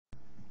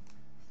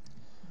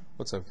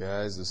What's up,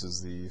 guys? This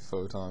is the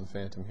Photon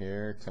Phantom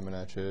here, coming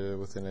at you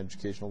with an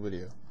educational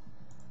video.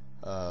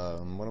 What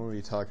I'm going to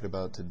be talking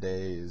about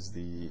today is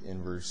the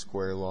inverse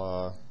square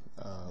law,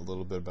 a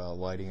little bit about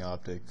lighting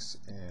optics,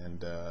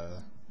 and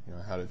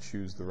how to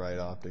choose the right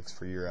optics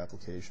for your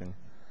application.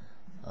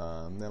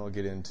 Then I'll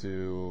get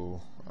into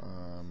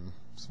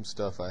some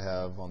stuff I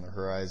have on the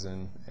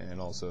horizon,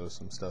 and also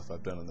some stuff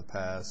I've done in the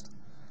past.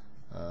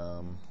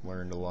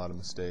 Learned from a lot of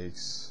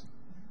mistakes.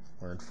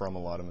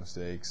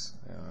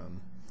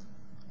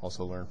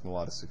 Also learned from a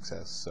lot of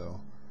success, so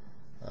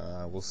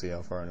we'll see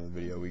how far into the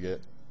video we get.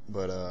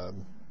 But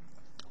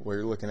what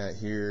you're looking at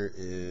here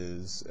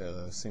is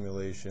a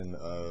simulation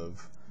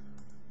of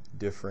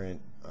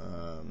different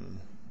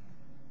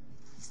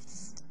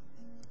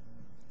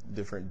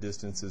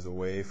distances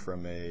away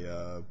from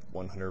a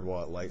 100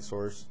 watt light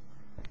source.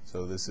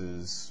 So this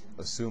is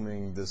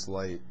assuming this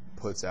light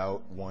puts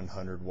out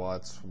 100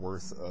 watts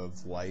worth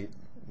of light,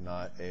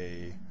 not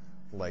a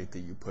light that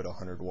you put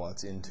 100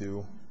 watts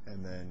into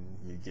and then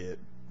you get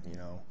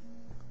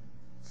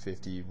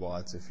 50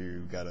 watts. If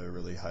you've got a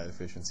really high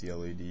efficiency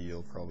LED,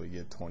 you'll probably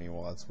get 20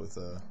 watts with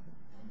an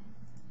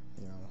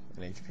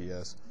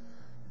HPS.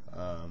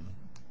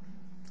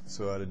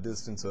 So at a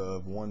distance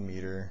of 1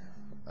 meter,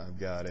 I've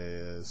got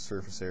a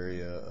surface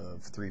area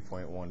of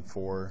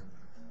 3.14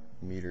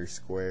 meters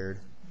squared,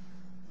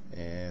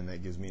 and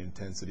that gives me an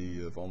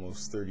intensity of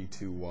almost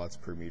 32 watts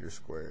per meter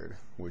squared,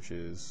 which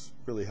is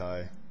really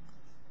high.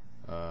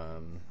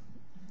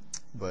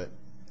 But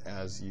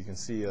as you can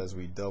see, as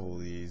we double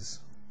these,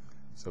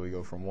 so we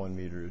go from 1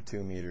 meter to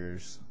 2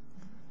 meters,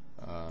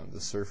 the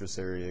surface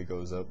area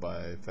goes up by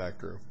a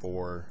factor of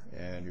 4,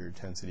 and your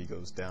intensity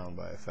goes down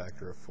by a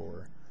factor of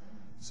 4.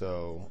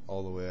 So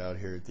all the way out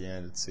here at the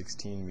end at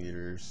 16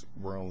 meters,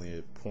 we're only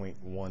at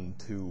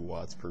 0.12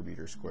 watts per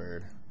meter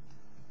squared.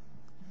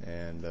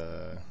 And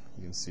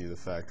you can see the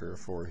factor of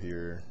 4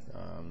 here.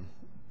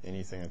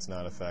 Anything that's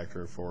not a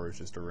factor of 4 is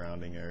just a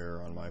rounding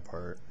error on my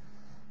part.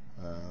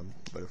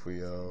 But if we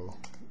go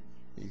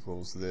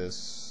equals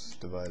this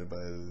divided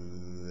by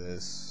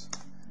this,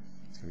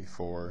 it's going to be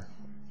 4.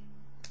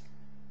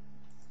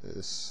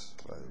 This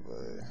divided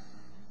by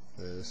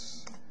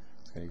this,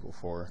 it's going to equal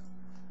 4.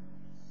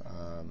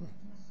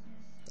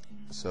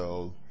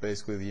 So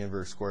basically the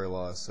inverse square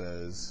law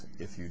says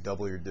if you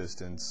double your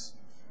distance,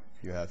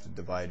 you have to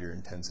divide your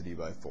intensity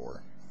by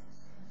 4.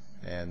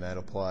 And that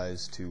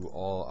applies to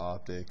all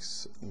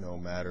optics, no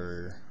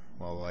matter,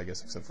 well, I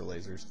guess except for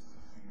lasers.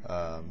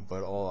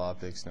 But all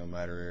optics, no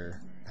matter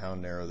how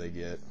narrow they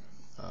get.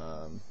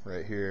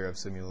 Right here I've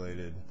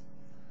simulated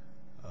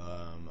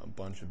a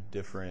bunch of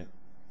different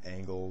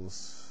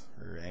angles,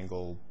 or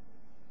angled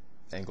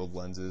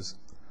lenses.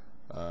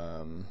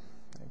 I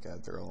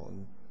got they're all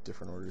in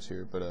different orders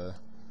here, but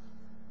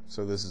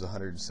so this is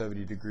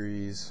 170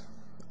 degrees,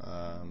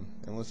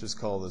 and let's just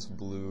call this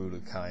blue to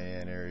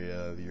cayenne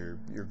area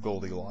your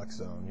goldilocks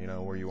zone,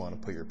 where you want to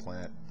put your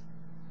plant.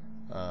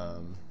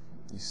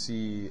 You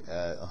see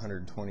at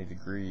 120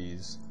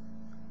 degrees,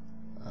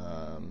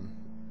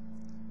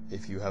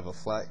 if you have a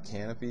flat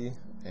canopy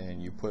and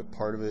you put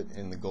part of it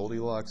in the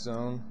Goldilocks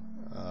zone,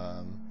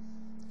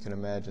 you can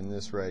imagine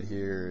this right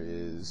here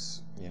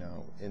is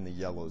in the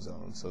yellow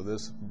zone. So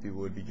this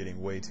would be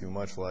getting way too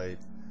much light,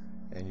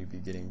 and you'd be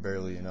getting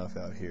barely enough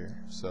out here.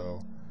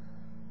 So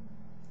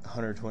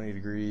 120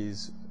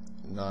 degrees,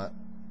 not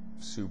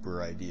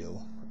super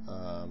ideal.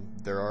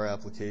 There are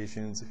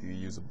applications if you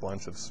use a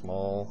bunch of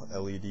small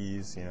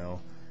LEDs.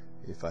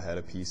 If I had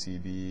a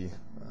PCB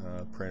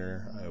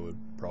printer, I would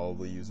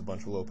probably use a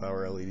bunch of low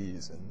power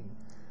LEDs and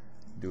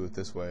do it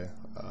this way.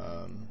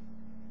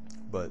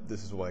 But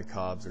this is why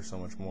COBs are so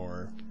much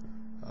more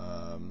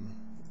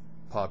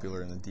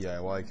popular in the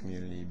DIY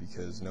community,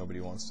 because nobody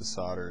wants to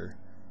solder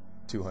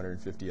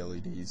 250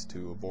 LEDs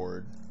to a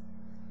board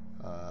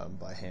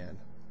by hand.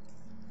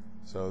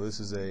 So this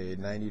is a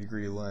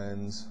 90-degree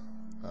lens.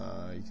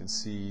 You can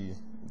see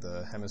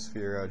the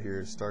hemisphere out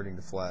here is starting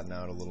to flatten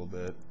out a little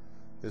bit.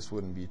 This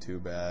wouldn't be too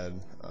bad.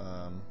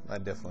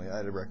 I'd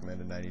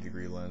recommend a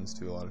 90-degree lens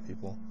to a lot of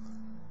people.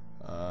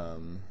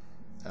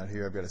 Out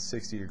here I've got a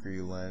 60-degree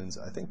lens.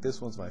 I think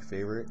this one's my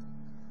favorite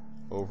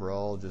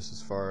overall, just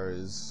as far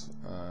as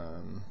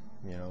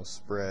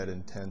spread,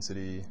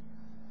 intensity,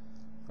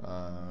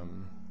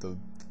 the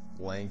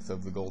length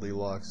of the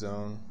Goldilocks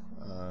zone,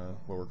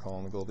 what we're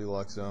calling the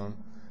Goldilocks zone.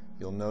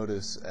 You'll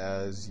notice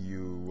as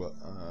your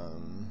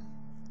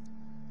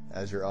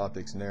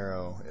optics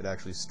narrow, it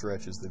actually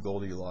stretches the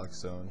Goldilocks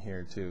zone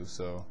here too.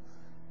 So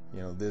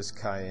this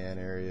cayenne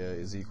area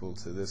is equal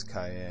to this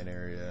cayenne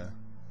area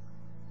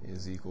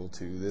is equal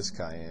to this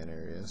cayenne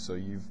area. So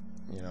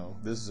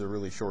this is a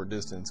really short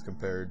distance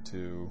compared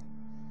to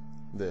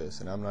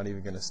this, and I'm not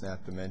even going to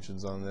snap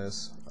dimensions on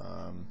this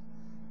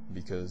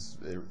because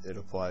it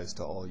applies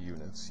to all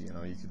units. You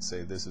could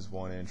say this is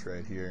 1 inch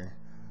right here,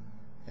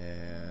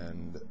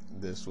 and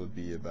this would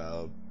be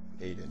about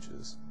 8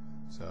 inches.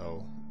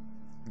 So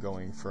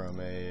going from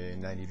a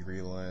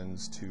 90-degree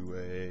lens to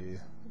a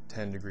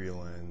 10-degree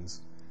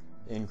lens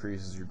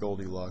increases your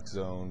Goldilocks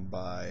zone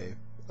by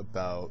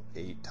about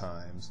 8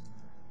 times,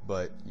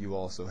 but you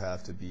also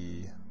have to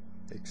be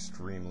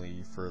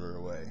extremely further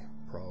away.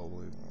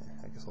 Probably,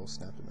 I guess I'll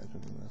snap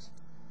dimensions in this.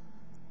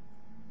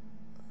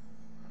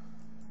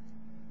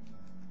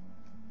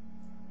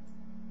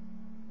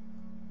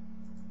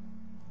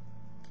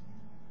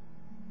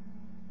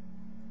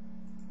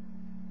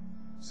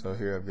 So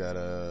here I've got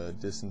a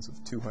distance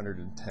of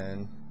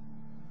 210,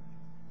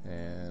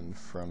 and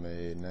from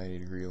a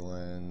 90-degree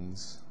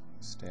lens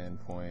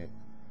standpoint,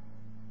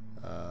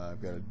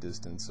 I've got a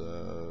distance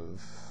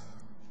of,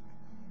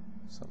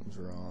 something's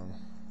wrong.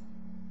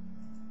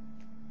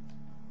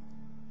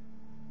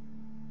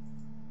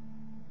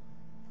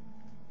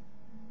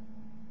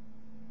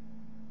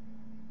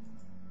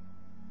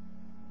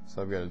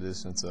 So I've got a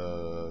distance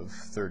of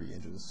 30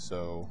 inches,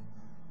 so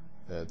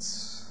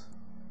that's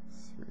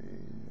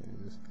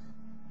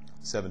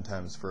 7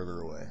 times further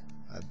away.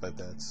 I bet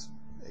that's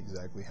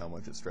exactly how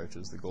much it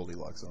stretches the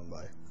Goldilocks zone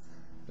by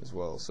as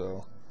well.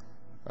 So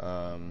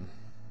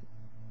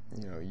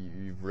you know,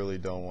 you really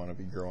don't want to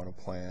be growing a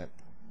plant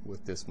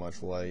with this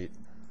much light.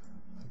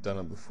 I've done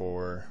it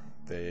before.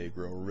 They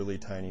grow really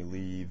tiny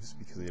leaves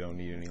because they don't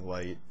need any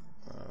light.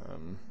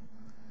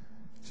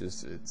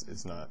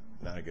 It's not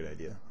a good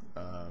idea.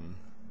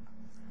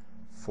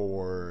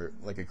 For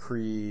like a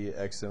Cree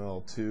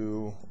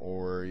XML2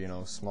 or, you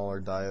know,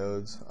 smaller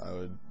diodes, I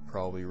would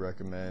probably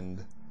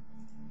recommend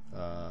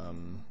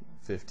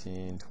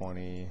 15,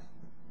 20,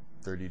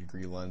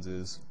 30-degree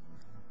lenses.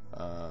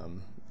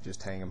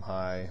 Just hang them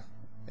high,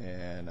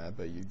 and I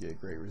bet you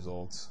get great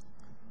results.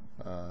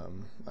 I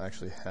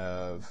actually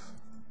have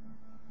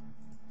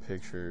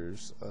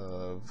pictures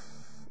of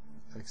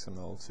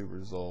XML2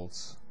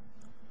 results.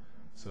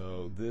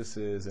 So this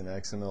is an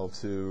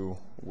XML2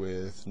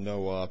 with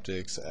no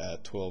optics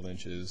at 12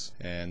 inches,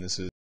 and this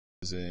is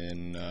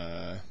in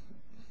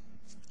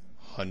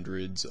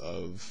hundreds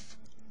of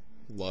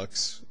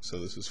lux. So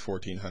this is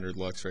 1400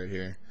 lux right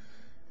here,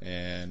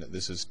 and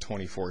this is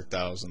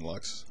 24,000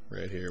 lux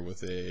right here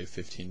with a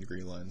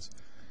 15-degree lens.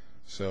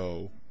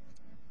 So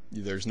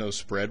there's no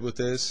spread with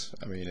this.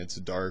 I mean, it's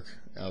dark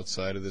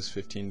outside of this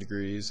 15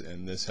 degrees,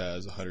 and this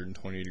has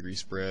 120-degree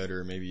spread,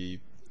 or maybe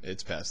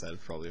it's past that.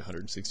 It's probably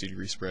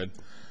 160-degree spread,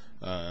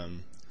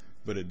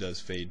 but it does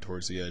fade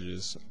towards the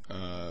edges.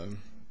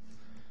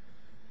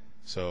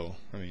 So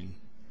I mean,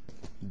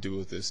 do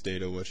with this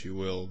data what you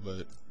will,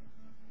 but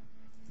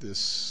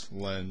this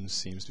lens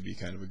seems to be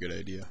kind of a good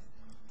idea.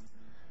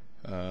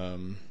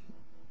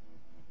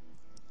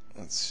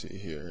 Let's see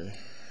here,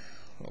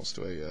 what else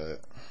do I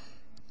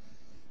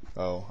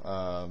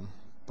got?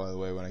 By the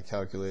way, when I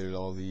calculated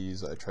all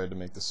these, I tried to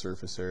make the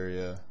surface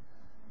area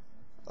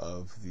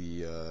of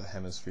the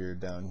hemisphere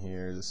down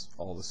here this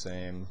all the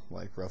same,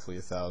 like roughly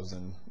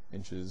 1,000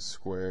 inches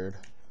squared.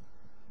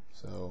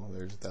 So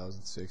there's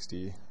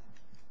 1,060,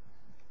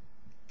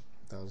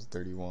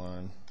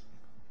 1,031,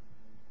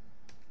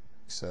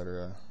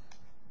 etc.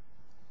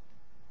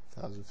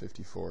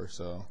 1,054.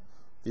 So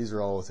these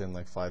are all within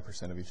like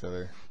 5% of each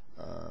other,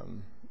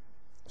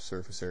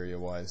 surface area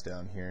wise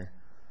down here,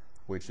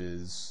 which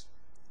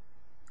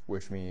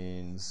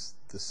means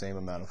the same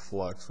amount of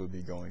flux would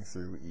be going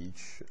through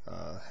each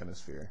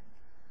hemisphere.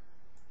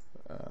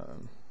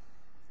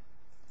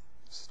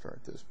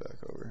 Start this back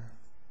over.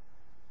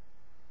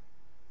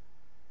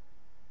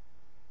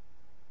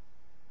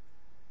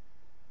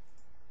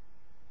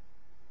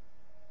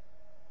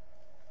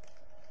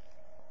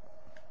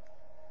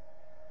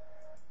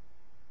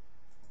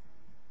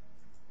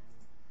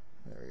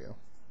 There we go.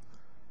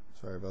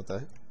 Sorry about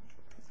that.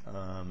 Yeah,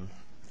 I'm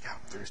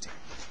thirsty.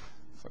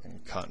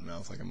 Fucking cotton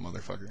mouth like a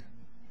motherfucker.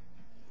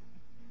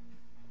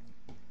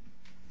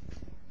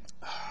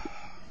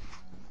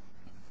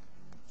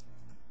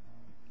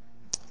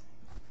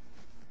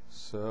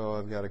 So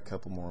I've got a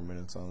couple more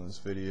minutes on this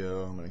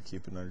video. I'm going to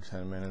keep another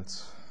 10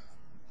 minutes.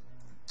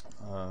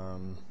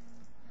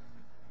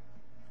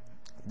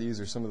 These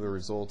are some of the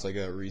results I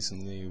got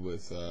recently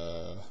with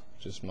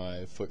just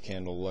my foot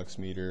candle lux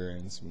meter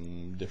and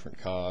some different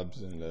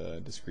COBs and a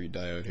discrete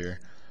diode here.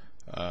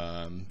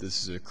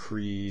 This is a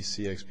Cree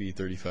CXB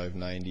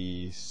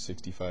 3590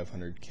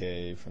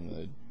 6500K from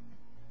the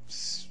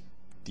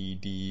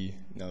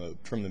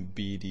from the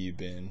BD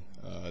bin,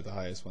 the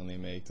highest one they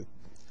make, the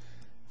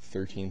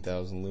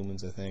 13,000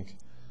 lumens, I think.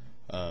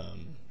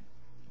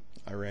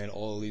 I ran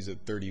all of these at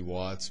 30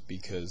 watts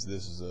because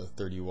this is a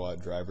 30-watt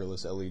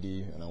driverless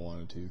LED, and I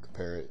wanted to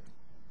compare it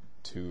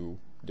to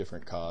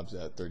different COBs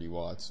at 30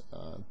 watts.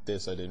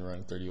 This I didn't run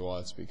at 30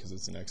 watts because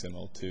it's an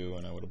XML2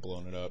 and I would have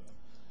blown it up.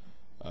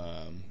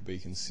 But you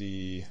can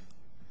see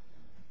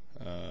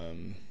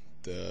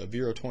the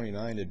Vero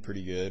 29 did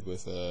pretty good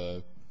with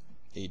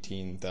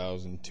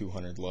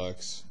 18,200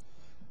 lux.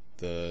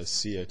 The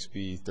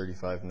CXB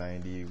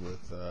 3590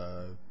 with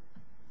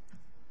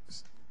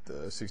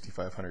the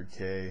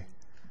 6500K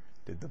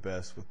did the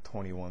best with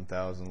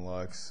 21,000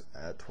 lux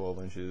at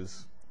 12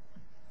 inches,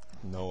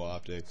 no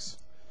optics.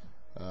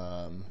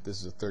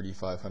 This is a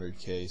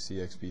 3500K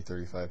CXB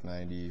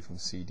 3590 from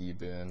CD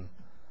bin.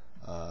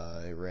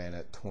 It ran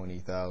at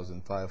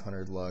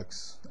 20,500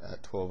 lux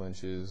at 12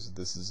 inches.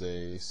 This is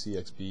a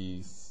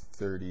CXA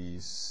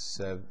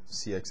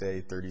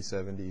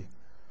 3070.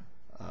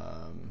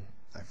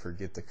 I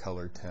forget the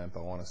color temp.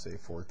 I want to say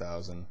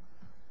 4,000.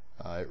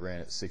 It ran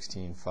at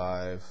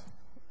 16.5,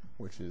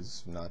 which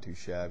is not too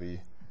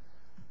shabby.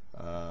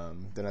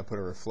 Then I put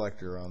a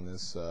reflector on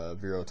this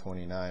Vero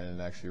 29 and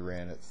it actually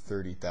ran at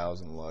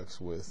 30,000 lux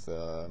with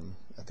I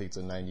think it's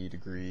a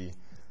 90-degree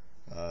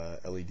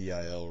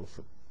LEDIL,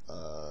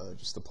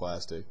 just the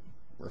plastic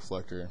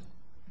reflector.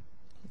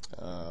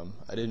 I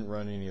didn't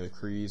run any of the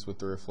crees with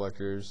the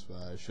reflectors.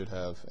 I should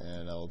have,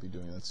 and I'll be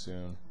doing that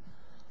soon.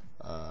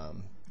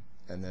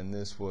 And then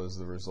this was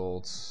the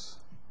results.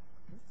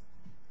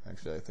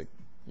 Actually, I think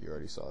you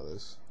already saw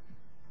this.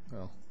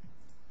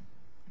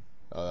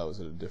 Oh, that was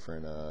at a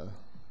different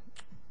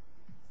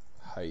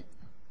height,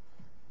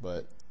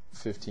 but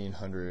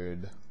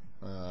 1500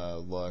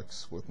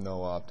 lux with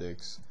no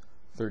optics,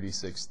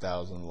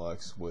 36,000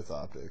 lux with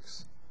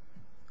optics.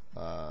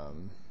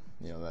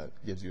 That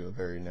gives you a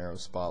very narrow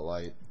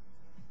spotlight,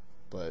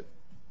 but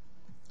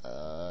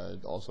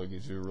it also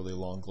gives you a really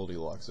long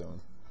Goldilocks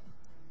zone.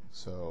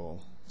 So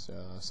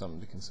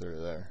something to consider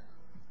there.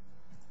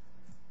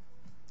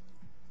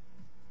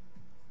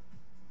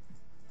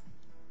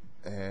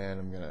 And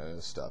I'm gonna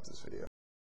stop this video.